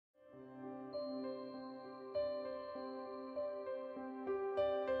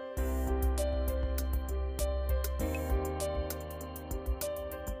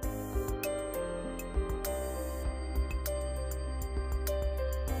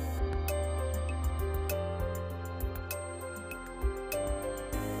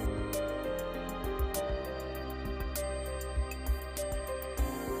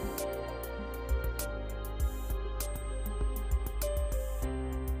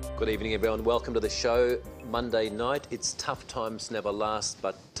Good evening, everyone. Welcome to the show. Monday night. It's tough times never last,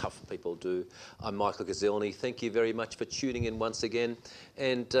 but tough people do. I'm Michael Gazelny. Thank you very much for tuning in once again.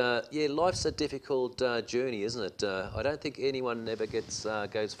 And yeah, life's a difficult journey, isn't it? I don't think anyone ever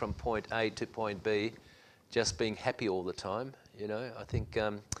goes from point A to point B just being happy all the time. You know, I think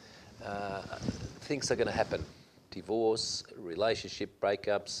things are going to happen. Divorce, relationship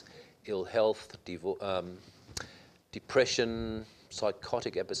breakups, ill health, depression,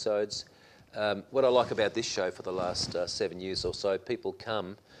 psychotic episodes. What I like about this show for the last 7 years or so, people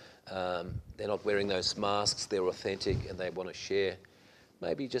come, they're not wearing those masks, they're authentic and they want to share.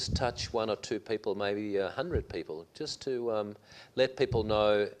 Maybe just touch one or two people, maybe 100 people, just to let people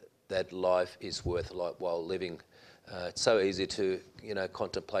know that life is worthwhile living. It's so easy to,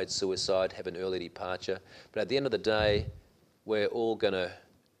 contemplate suicide, have an early departure, but at the end of the day, we're all going to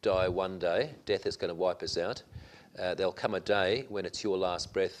die one day. Death is going to wipe us out. There'll come a day when it's your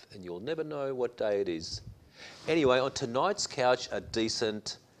last breath and you'll never know what day it is. Anyway, on tonight's couch, a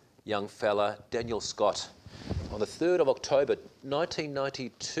decent young fella, Daniel Scott. On the 3rd of October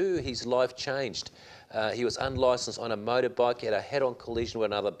 1992, his life changed. He was unlicensed on a motorbike, he had a head-on collision with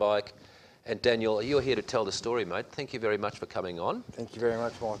another bike. And Daniel, you're here to tell the story, mate. Thank you very much for coming on. Thank you very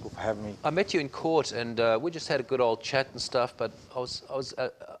much, Michael, for having me. I met you in court and we just had a good old chat and stuff, but I was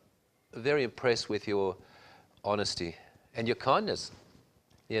very impressed with your honesty and your kindness,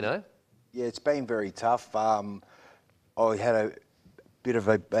 Yeah, it's been very tough. I had a bit of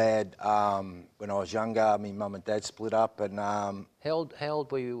a bad, when I was younger, my mum and dad split up and... How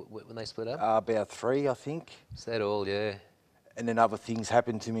old were you when they split up? About 3, I think. Is that all, yeah? And then other things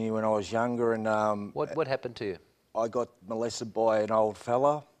happened to me when I was younger and... What happened to you? I got molested by an old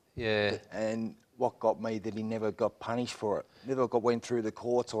fella. Yeah. And what got me that he never got punished for it. Went through the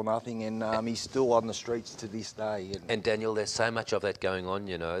courts or nothing, and he's still on the streets to this day. And Daniel, there's so much of that going on,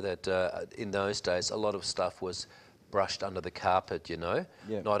 that in those days a lot of stuff was brushed under the carpet,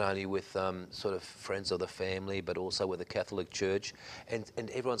 Yeah. Not only with sort of friends of the family, but also with the Catholic Church.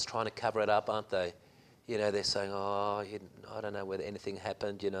 And everyone's trying to cover it up, aren't they? They're saying, I don't know whether anything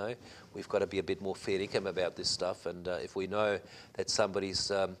happened, We've got to be a bit more fair income about this stuff. And if we know that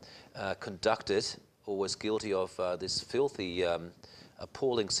somebody's conducted or was guilty of this filthy,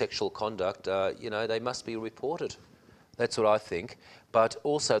 appalling sexual conduct, they must be reported. That's what I think. But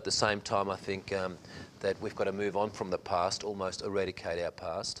also at the same time, I think that we've got to move on from the past, almost eradicate our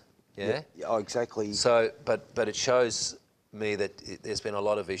past. Yeah? Oh, exactly. So, but it shows me that there's been a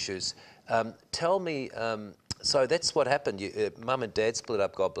lot of issues. Tell me, so that's what happened. Mum and Dad split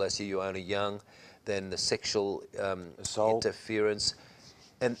up, God bless you, you were only young, then the sexual interference,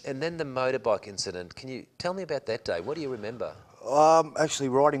 and then the motorbike incident. Can you tell me about that day? What do you remember? Actually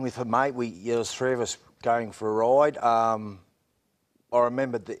riding with a mate, there was 3 of us going for a ride. I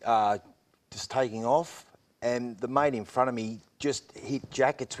remember just taking off, and the mate in front of me just hit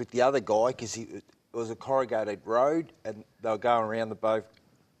jackets with the other guy because it was a corrugated road and they were going around the both.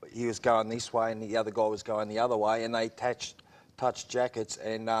 He was going this way and the other guy was going the other way, and they touched jackets,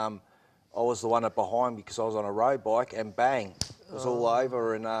 and I was the one behind because I was on a road bike, and bang, it was all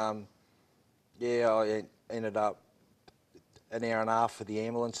over. And I ended up an hour and a half for the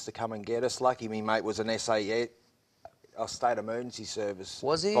ambulance to come and get us. Lucky me mate was an SAS, a state emergency service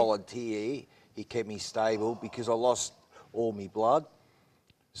was he? Volunteer. He kept me stable because I lost all my blood,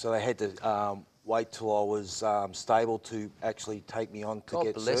 so they had to wait till I was stable to actually take me on to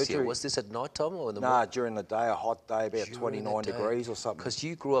get surgery. You. Was this at night time or in the morning? morning? No, during the day, a hot day, about 29 degrees or something. Because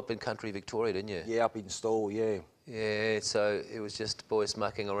you grew up in country Victoria, didn't you? Yeah, up in Stawell, yeah. Yeah, so it was just boys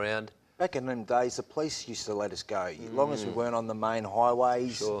mucking around. Back in them days, the police used to let us go. As long as we weren't on the main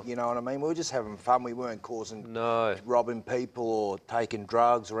highways, sure. You know what I mean? We were just having fun. We weren't robbing people or taking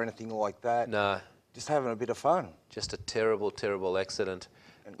drugs or anything like that. No. Just having a bit of fun. Just a terrible, terrible accident.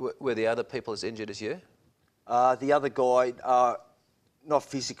 Were the other people as injured as you? The other guy, not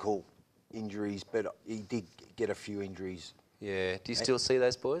physical injuries, but he did get a few injuries. Yeah. Do you still see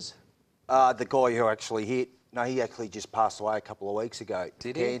those boys? The guy who actually hit, no, he actually just passed away a couple of weeks ago.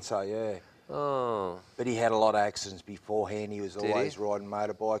 Did he? Cancer, yeah. Oh. But he had a lot of accidents beforehand. He was always riding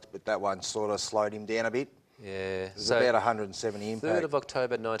motorbikes, but that one sort of slowed him down a bit. Yeah. It was about 170 impact. 3rd of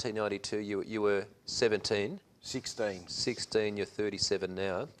October 1992, you were 17? 16. 16, you're 37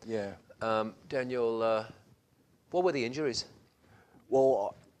 now. Yeah. Daniel, what were the injuries?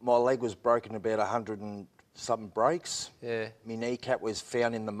 Well, my leg was broken about 100 and something breaks. Yeah. My kneecap was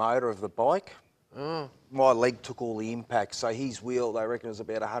found in the motor of the bike. Oh. My leg took all the impact. So his wheel, they reckon, was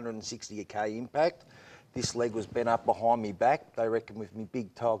about 160k impact. This leg was bent up behind me back. They reckon with me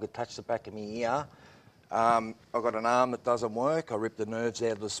big toe, I could touch the back of my ear. I got an arm that doesn't work. I ripped the nerves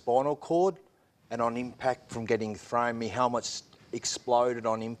out of the spinal cord, and on impact from getting thrown, my helmet exploded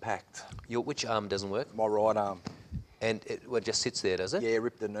on impact. Which arm doesn't work? My right arm. And it just sits there, does it? Yeah,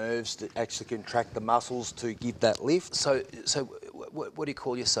 ripped the nerves to actually contract the muscles to give that lift. So what do you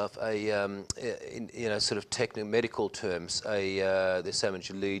call yourself? In sort of technical medical terms, there's so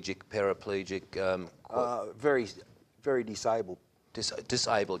much paraplegic. Very, very disabled.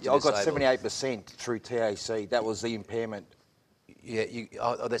 Disabled. I got 78% through TAC. That was the impairment. Yeah,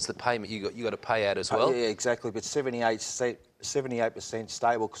 that's the payment you got to pay out as well. Yeah, exactly. But 78%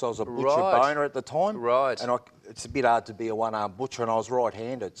 stable because I was a butcher Right. boner at the time. Right. And it's a bit hard to be a one-arm butcher, and I was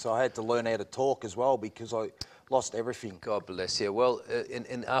right-handed, so I had to learn how to talk as well because I lost everything. God bless you. Well,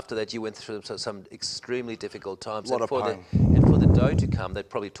 and after that, you went through some extremely difficult times. A lot of pain. And for the dough to come, that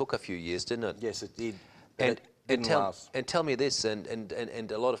probably took a few years, didn't it? Yes, it did. And tell me this,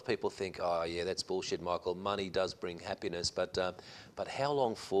 and a lot of people think, oh yeah, that's bullshit, Michael. Money does bring happiness, but how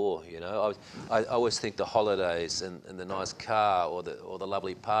long for? You know, I always think the holidays and the nice car or the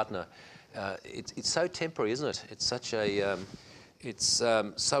lovely partner, it's so temporary, isn't it? It's such a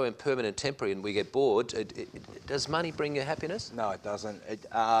so impermanent, temporary, and we get bored. Does money bring you happiness? No, it doesn't. It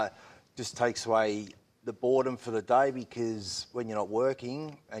just takes away the boredom for the day because when you're not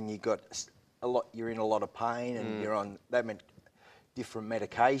working and you're in a lot of pain and you're on different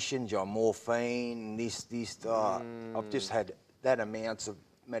medications, you're on morphine, this. I've just had that amounts of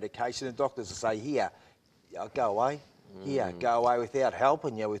medication. The doctors will say, here, go away. Here, go away without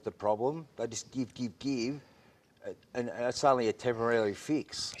helping you with the problem. They just give. And it's only a temporary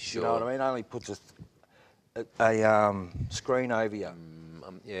fix. Sure. You know what I mean? It only puts a screen over you.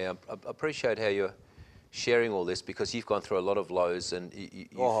 I appreciate how you're sharing all this because you've gone through a lot of lows and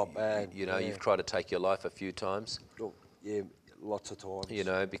you've tried to take your life a few times. Oh, yeah, lots of times. You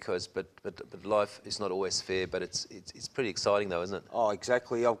know, but life is not always fair, but it's pretty exciting though, isn't it? Oh,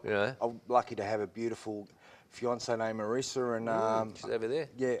 exactly. I'm lucky to have a beautiful fiancée named Marissa, and she's over there.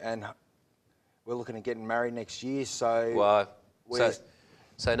 Yeah, and we're looking at getting married next year. So wow.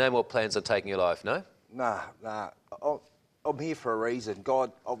 So no more plans on taking your life, no? Nah. I'm here for a reason.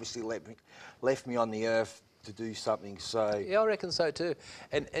 God obviously left me on the earth to do something. So yeah, I reckon so too.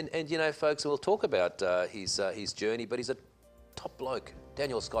 And you know, folks, we'll talk about his journey, but he's a top bloke.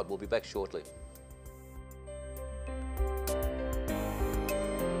 Daniel Scott will be back shortly.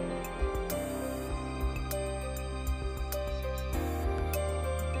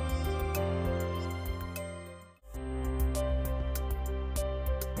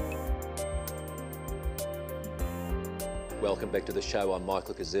 Welcome back to the show. I'm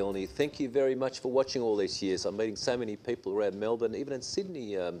Michael Kazilny. Thank you very much for watching all these years. I'm meeting so many people around Melbourne, even in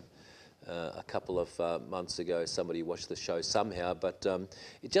Sydney a couple of months ago. Somebody watched the show somehow, but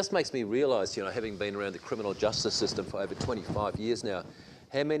it just makes me realise, you know, having been around the criminal justice system for over 25 years now,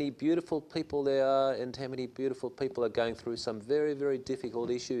 how many beautiful people there are and how many beautiful people are going through some very, very difficult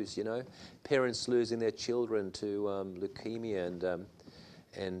issues, you know. Parents losing their children to leukemia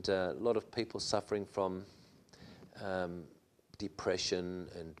and a lot of people suffering from depression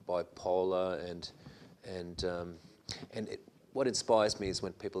and bipolar what inspires me is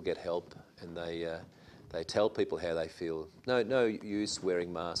when people get help and they tell people how they feel. No use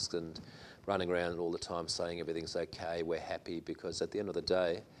wearing masks and running around all the time saying everything's okay, we're happy, because at the end of the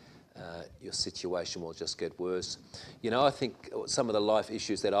day, your situation will just get worse. You know, I think some of the life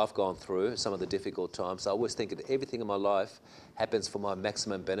issues that I've gone through, some of the difficult times, I always think that everything in my life happens for my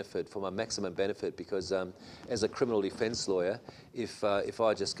maximum benefit, because as a criminal defence lawyer, if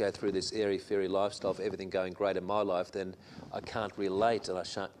I just go through this airy-fairy lifestyle of everything going great in my life, then I can't relate and I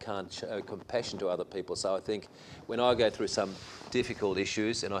can't show compassion to other people. So I think when I go through some difficult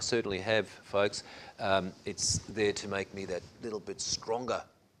issues, and I certainly have, folks, it's there to make me that little bit stronger.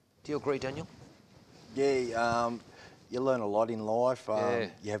 Do you agree, Daniel? Yeah, you learn a lot in life. Yeah.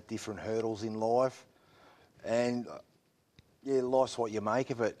 You have different hurdles in life, and yeah, life's what you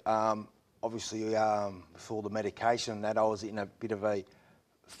make of it. Obviously, with all the medication and that, I was in a bit of a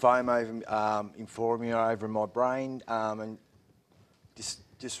foam over, informia over my brain, and just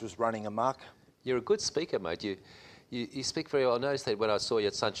was running amok. You're a good speaker, mate. You speak very well. I noticed that when I saw you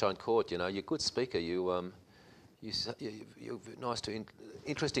at Sunshine Court. You know, you're a good speaker. You're nice to,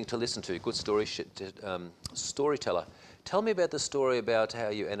 interesting to listen to. Good storyteller. Tell me about the story about how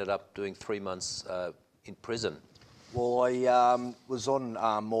you ended up doing 3 months in prison. Well, I was on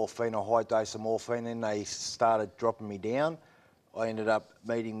morphine, a high dose of morphine, and they started dropping me down. I ended up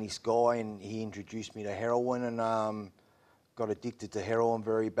meeting this guy, and he introduced me to heroin, and got addicted to heroin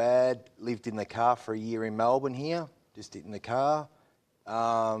very bad. Lived in the car for a year in Melbourne here, just in the car.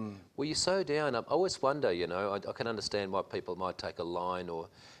 Were you so down? I always wonder, you know, I can understand why people might take a line or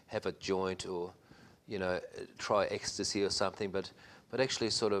have a joint or, you know, try ecstasy or something, but actually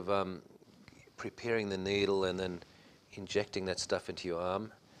sort of preparing the needle and then injecting that stuff into your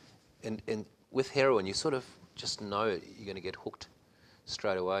arm. And with heroin, you sort of just know you're going to get hooked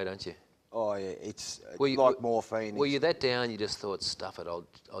straight away, don't you? Oh yeah, it's Were like morphine. Were you that down? You just thought, stuff it,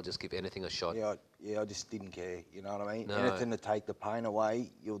 I'll just give anything a shot. I just didn't care. You know what I mean? No. Anything to take the pain away,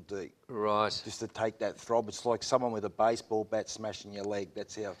 you'll do. Right. Just to take that throb. It's like someone with a baseball bat smashing your leg.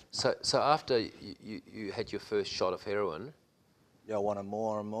 That's how. So after you had your first shot of heroin, I wanted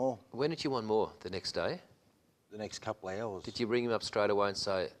more and more. when did you want more? The next day? The next couple of hours. Did you ring him up straight away and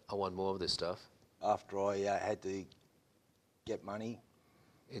say, I want more of this stuff? After I had to get money.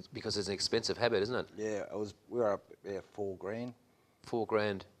 Because it's an expensive habit, isn't it? Yeah, we were up about $4,000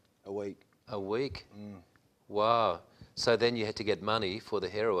 $4,000 a week. a week? Mm. Wow. So then you had to get money for the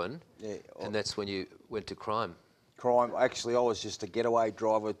heroin, Yeah. and that's when you went to crime. Crime. Actually, I was just a getaway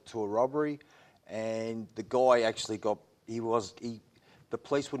driver to a robbery, and the guy actually got. The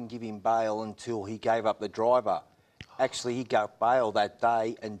police wouldn't give him bail until he gave up the driver. Actually, he got bail that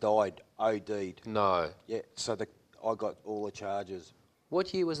day and died. OD'd. No. Yeah. So I got all the charges.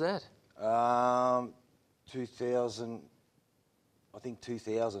 What year was that? 2000. I think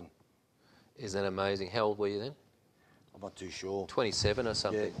 2000. Isn't that amazing? How old were you then? I'm not too sure. 27 or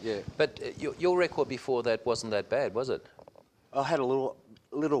something? Yeah. But your record before that wasn't that bad, was it? I had a little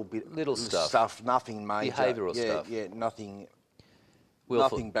bit. Little stuff. Nothing major. Behavioural stuff. Yeah, nothing.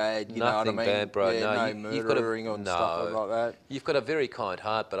 Willful. Nothing bad, you know what I mean? Nothing bad, bro. Yeah, No, you've murdering or stuff like that. You've got a very kind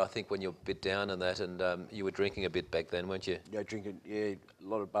heart, but I think when you're a bit down on that, and you were drinking a bit back then, weren't you? Yeah, drinking, a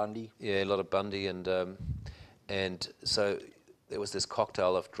lot of Bundy. Yeah, a lot of Bundy, and so there was this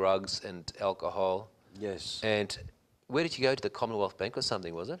cocktail of drugs and alcohol. Yes. And where did you go, to the Commonwealth Bank or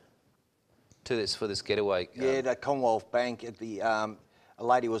something, was it? For this getaway? Yeah, the Commonwealth Bank at the. A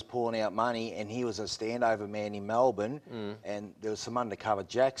lady was pulling out money, and he was a standover man in Melbourne, and there was some undercover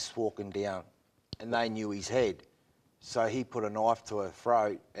jacks walking down, and they knew his head. So he put a knife to her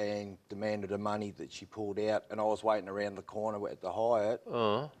throat and demanded the money that she pulled out, and I was waiting around the corner at the Hyatt,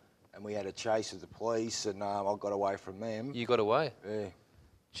 and we had a chase with the police, and I got away from them. You got away? Yeah.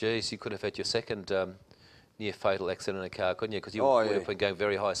 Jeez, you could have had your second near-fatal accident in a car, couldn't you? Because you would have been going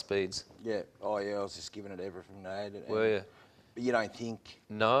very high speeds. Yeah. Oh, yeah, I was just giving it everything I had. Were you? But you don't think.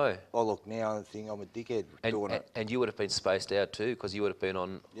 No. I look now and think I'm a dickhead doing it. And you would have been spaced out too, because you would have been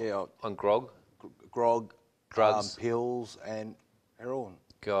on grog? Grog, drugs, pills and heroin.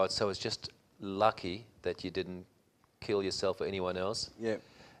 God, so it's just lucky that you didn't kill yourself or anyone else. Yeah.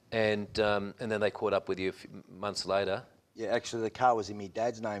 And then they caught up with you a few months later. Yeah, actually the car was in my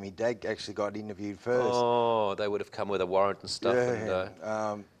dad's name. My dad actually got interviewed first. Oh, they would have come with a warrant and stuff. Yeah.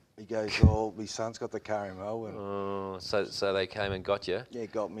 And, he goes, "Oh, my son's got the car in Melbourne." oh, so they came and got you? Yeah,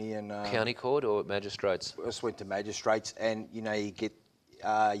 got me and. County court or magistrates? I just went to magistrates, and you know you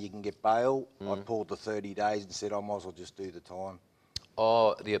can get bail. I pulled the 30 days and said I might as well just do the time.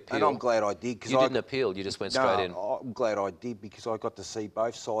 Oh, the appeal. And I'm glad I did. You didn't appeal, you just went straight in. I'm glad I did because I got to see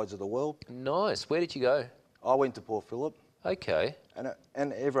both sides of the world. Nice. Where did you go? I went to Port Phillip. Okay.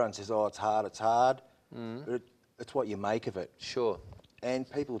 And everyone says, "Oh, it's hard, it's hard." But it's what you make of it. Sure. And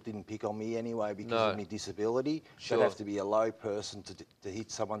people didn't pick on me anyway because of my disability. Sure. They'd have to be a low person to hit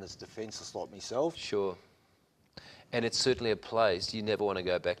someone that's defenceless like myself. Sure. And it's certainly a place you never want to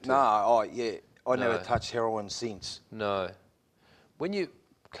go back to. No, I never touched heroin since. No. When you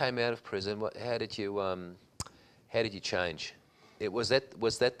came out of prison, how did you change? Was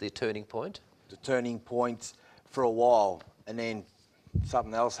that the turning point? The turning point for a while, and then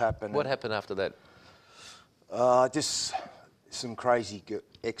something else happened. What happened after that? Just some crazy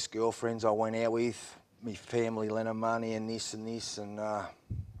ex-girlfriends I went out with. My family lent them money and this, and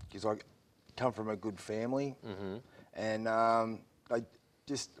because I come from a good family, and they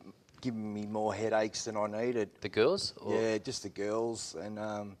just giving me more headaches than I needed. The girls? Or? Yeah, just the girls, and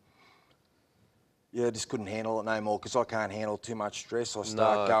I just couldn't handle it no more because I can't handle too much stress. I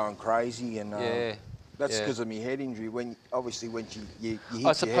start going crazy, and that's because of my head injury. When you hit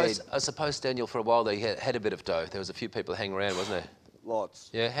your head. I suppose, Daniel, for a while they had a bit of dough. There was a few people hanging around, wasn't there?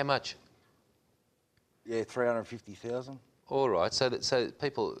 Lots. Yeah, how much? Yeah, 350,000. All right, so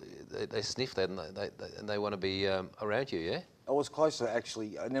people they sniff that and they want to be around you, yeah? I was closer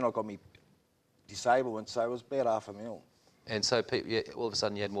actually, and then I got me disablement, so it was about $500,000. And so all of a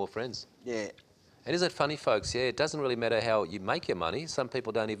sudden you had more friends. Yeah. And isn't it funny, folks? Yeah, it doesn't really matter how you make your money. Some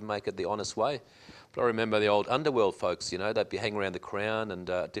people don't even make it the honest way. But I remember the old underworld folks, you know, they'd be hanging around the Crown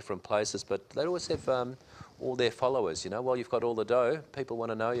and different places, but they'd always have all their followers, you know. While you've got all the dough, people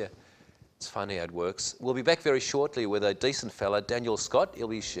want to know you. It's funny how it works. We'll be back very shortly with a decent fella, Daniel Scott. He'll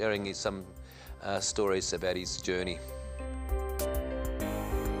be sharing some stories about his journey.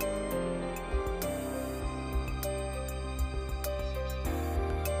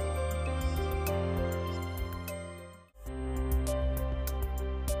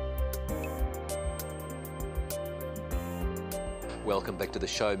 Welcome back to the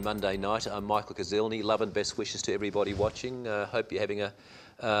show Monday night. I'm Michael Kazilny. Love and best wishes to everybody watching. Hope you're having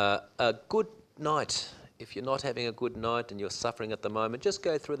a good night. If you're not having a good night and you're suffering at the moment, just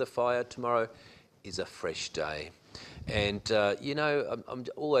go through the fire. Tomorrow is a fresh day. And, you know, I'm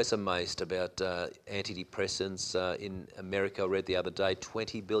always amazed about antidepressants. In America, I read the other day,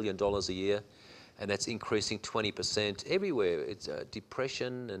 $20 billion a year, and that's increasing 20% everywhere. It's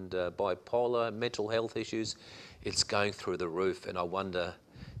depression and bipolar, mental health issues. It's going through the roof, and I wonder,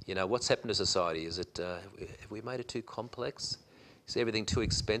 you know, what's happened to society? Is it, have we made it too complex? Is everything too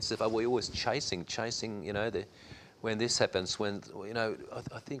expensive? Are we always chasing, you know, when this happens, you know,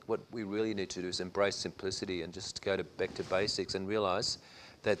 I think what we really need to do is embrace simplicity and just go back to basics and realise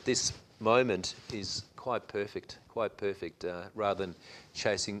that this moment is quite perfect, rather than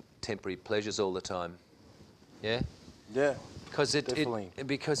chasing temporary pleasures all the time. Yeah? Yeah, Because definitely.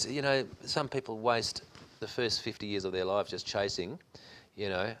 because, you know, some people waste the first 50 years of their life just chasing, you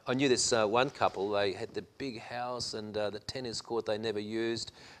know. I knew this one couple, they had the big house and the tennis court they never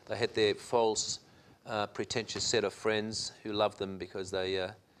used. They had their false, pretentious set of friends who loved them because they,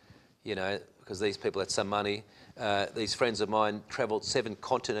 you know, because these people had some money. These friends of mine travelled 7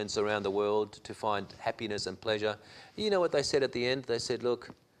 continents around the world to find happiness and pleasure. You know what they said at the end? They said,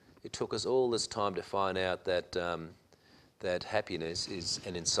 look, it took us all this time to find out that that happiness is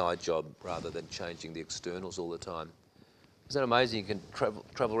an inside job rather than changing the externals all the time. Isn't it amazing? You can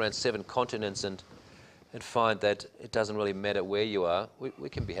travel around 7 continents and find that it doesn't really matter where you are. We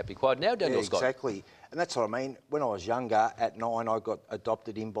can be happy quite now, Daniel Scott. Exactly. And that's what I mean. When I was younger, at 9, I got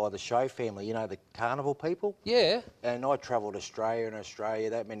adopted in by the show family, you know, the carnival people. Yeah. And I travelled Australia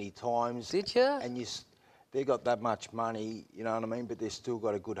that many times. Did you? And they got that much money, you know what I mean, but they've still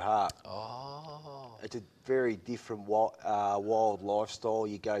got a good heart. Oh. It's a very different wild lifestyle.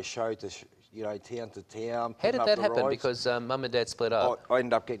 You go show to, you know, town to town. How did that happen? Because Mum and Dad split up. I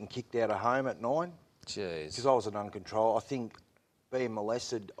ended up getting kicked out of home at 9. Jeez. Because I was an uncontrolled. I think being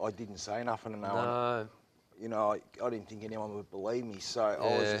molested, I didn't say nothing to no one. You know, I didn't think anyone would believe me, so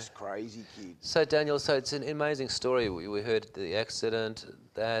I was just crazy kid. So Daniel, so it's an amazing story. We heard the accident,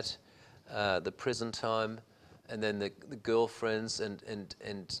 that, the prison time, and then the girlfriends and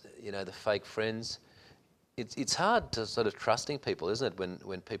you know, the fake friends. It's hard to sort of trusting people, isn't it,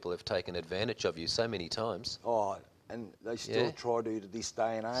 when people have taken advantage of you so many times? Oh, and they still try to this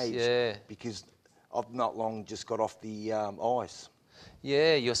day and age. Yeah. Because I've not long just got off the ice.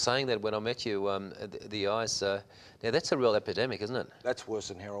 Yeah, you're saying that when I met you, the ice. Now that's a real epidemic, isn't it? That's worse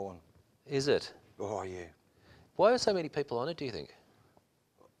than heroin. Is it? Oh, yeah. Why are so many people on it, do you think?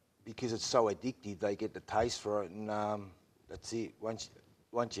 Because it's so addictive, they get the taste for it, and that's it. Once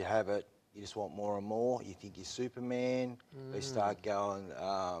you have it, you just want more and more. You think you're Superman. They start going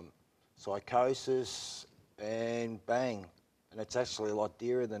psychosis, and bang. And it's actually a lot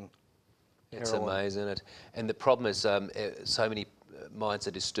dearer than heroin. It's amazing, isn't it? And the problem is so many minds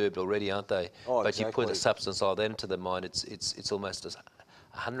are disturbed already, aren't they? Oh, but exactly. you put a substance like that into the mind, it's almost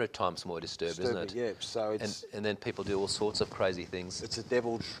 100 times more disturbed, isn't it? Yeah, so it's... And then people do all sorts of crazy things. It's a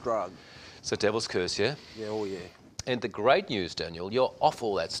devil's drug. It's a devil's curse, yeah? Yeah, oh yeah. And the great news, Daniel, you're off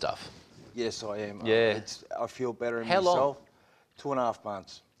all that stuff. Yes, I am. Yeah. I feel better in How myself. long? 2.5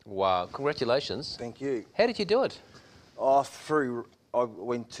 months. Wow, congratulations. Thank you. How did you do it? I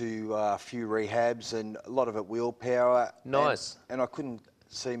went to a few rehabs, and a lot of it willpower. Nice. And I couldn't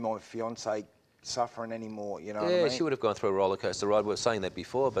see my fiancée suffering anymore, you know what I Yeah, mean? she would have gone through a roller coaster ride. We were saying that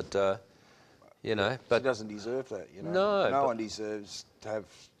before, but, you know. She doesn't deserve that, you know? No. No one deserves to have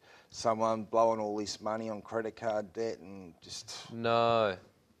someone blowing all this money on credit card debt and just... No.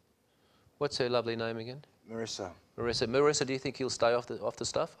 What's her lovely name again? Marissa. Marissa, do you think he'll stay off the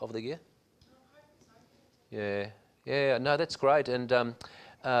stuff, off the gear? Yeah. Yeah, no, that's great. And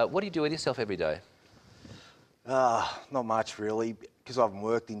what do you do with yourself every day? Not much really, because I haven't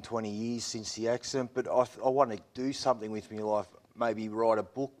worked in 20 years since the accident, but I want to do something with my life, maybe write a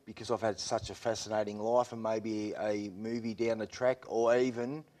book, because I've had such a fascinating life, and maybe a movie down the track, or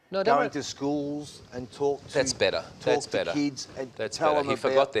even going to schools and talk to That's better. That's better. Kids and That's tell better. them He about...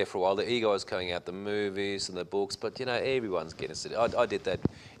 forgot there for a while. The ego was coming out, the movies and the books, but, you know, everyone's getting it. I did that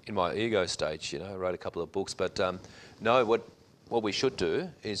in my ego stage, you know, I wrote a couple of books, but no, what we should do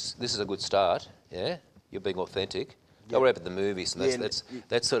is, this is a good start, yeah? you're being authentic. Don't worry about the movies, and Yeah,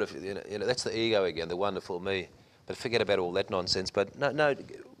 that's sort of that's the ego again, the wonderful me. But forget about all that nonsense. But no,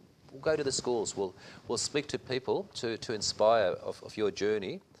 we'll go to the schools. We'll speak to people to inspire of your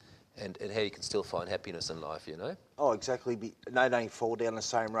journey, and how you can still find happiness in life. Oh, exactly. They don't fall down the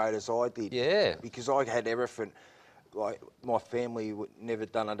same road as I did. Yeah. Because I had everything. Like, my family never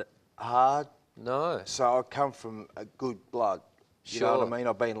done it hard. No. So I come from a good blood. You know what I mean?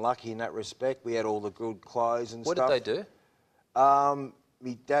 I've been lucky in that respect. We had all the good clothes and What stuff. did they do?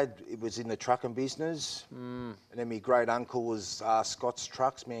 My dad was in the trucking business, and then my great uncle was Scott's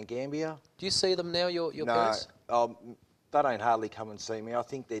Trucks, Mount Gambier. Do you see them now, your No, parents? they don't hardly come and see me. I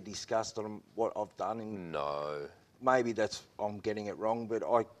think they're disgusted on what I've done. And No. maybe I'm getting it wrong, but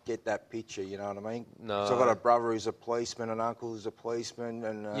I get that picture, you know what I mean? No. So I've got a brother who's a policeman, an uncle who's a policeman,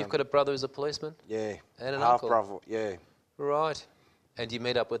 and You've got a brother who's a policeman? yeah, And an half uncle? brother, yeah. Right. And you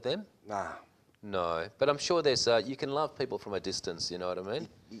meet up with them? Nah. No. But I'm sure there's you can love people from a distance, you know what I mean?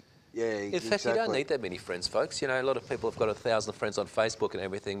 Yeah, In fact, you don't need that many friends, folks. A lot of people have got 1,000 friends on Facebook and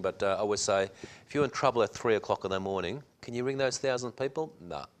everything, but I always say, if you're in trouble at 3 o'clock in the morning, can you ring those 1,000 people?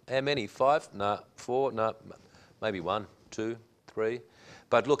 No. How many? 5? No. 4? No. Maybe 1, 2, 3.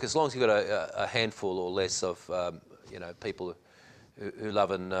 But look, as long as you've got a handful or less of, people who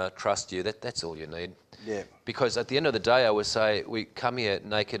love and trust you, that's all you need. Yeah. Because at the end of the day, I always say, we come here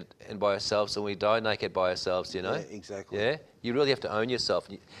naked and by ourselves, and we die naked by ourselves, Yeah, exactly. Yeah? You really have to own yourself.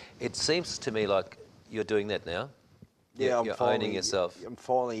 It seems to me like you're doing that now. Yeah, You're owning yourself. I'm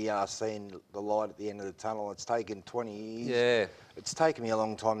finally seeing the light at the end of the tunnel. It's taken 20 years. Yeah. It's taken me a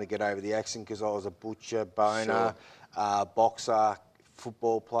long time to get over the accident because I was a butcher, boner, boxer,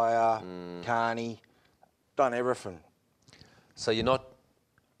 football player, carny, done everything. So you're not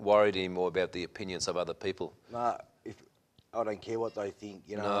worried anymore about the opinions of other people? No, I don't care what they think,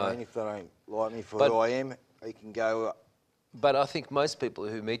 you know what No. I mean? If they don't like me for But- who I am, they can go. But I think most people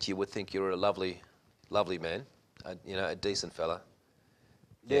who meet you would think you're a lovely, lovely man, a decent fella.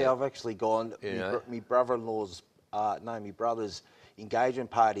 Yeah, I've actually gone. You know? My brother-in-law's, my brother's engagement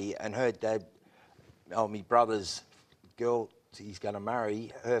party, and her dad, my brother's girl he's going to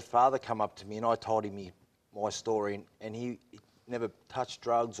marry, her father come up to me, and I told him my story, and he never touched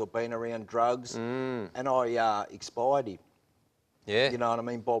drugs or been around drugs, and I expired him. Yeah. You know what I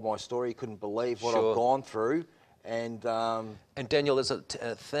mean? By my story, he couldn't believe what Sure. I've gone through, and And Daniel, there's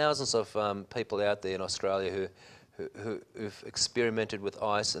thousands of people out there in Australia who've experimented with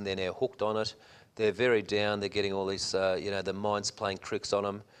ice and they're now hooked on it. They're very down. They're getting all these, the mind's playing tricks on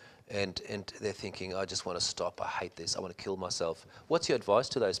them, and they're thinking, I just want to stop. I hate this. I want to kill myself. What's your advice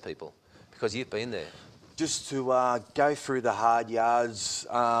to those people? Because you've been there. just to go through the hard yards.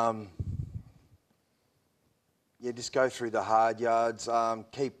 Just go through the hard yards.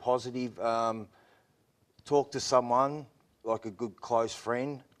 Keep positive. Talk to someone like a good close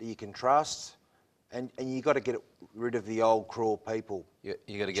friend that you can trust, and you got to get rid of the old cruel people. You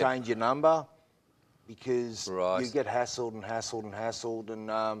got to get Change your number because Right. you get hassled and hassled and hassled,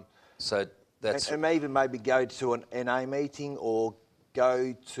 and so that's and even maybe go to an NA meeting or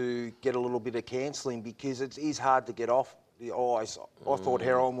go to get a little bit of counselling because it is hard to get off the ice. I thought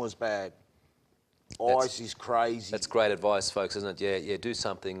heroin was bad. Ice is crazy. That's great advice, folks, isn't it? Yeah, do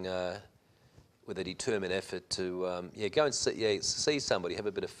something with a determined effort to go and see somebody, have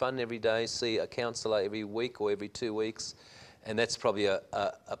a bit of fun every day, see a counsellor every week or every 2 weeks, and that's probably a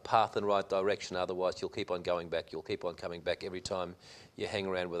path in the right direction. Otherwise, you'll keep on going back. You'll keep on coming back every time you hang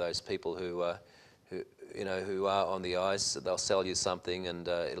around with those people who are on the ice. They'll sell you something, and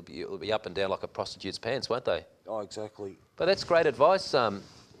it'll be up and down like a prostitute's pants, won't they? Oh, exactly. But that's great advice,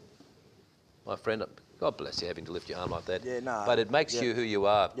 my friend. God bless you having to lift your arm like that. Yeah, no. But it makes you who you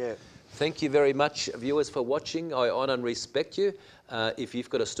are. Yeah. Thank you very much, viewers, for watching. I honour and respect you. If you've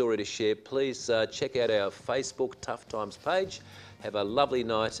got a story to share, please check out our Facebook Tough Times page. Have a lovely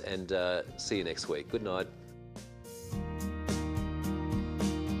night and see you next week. Good night.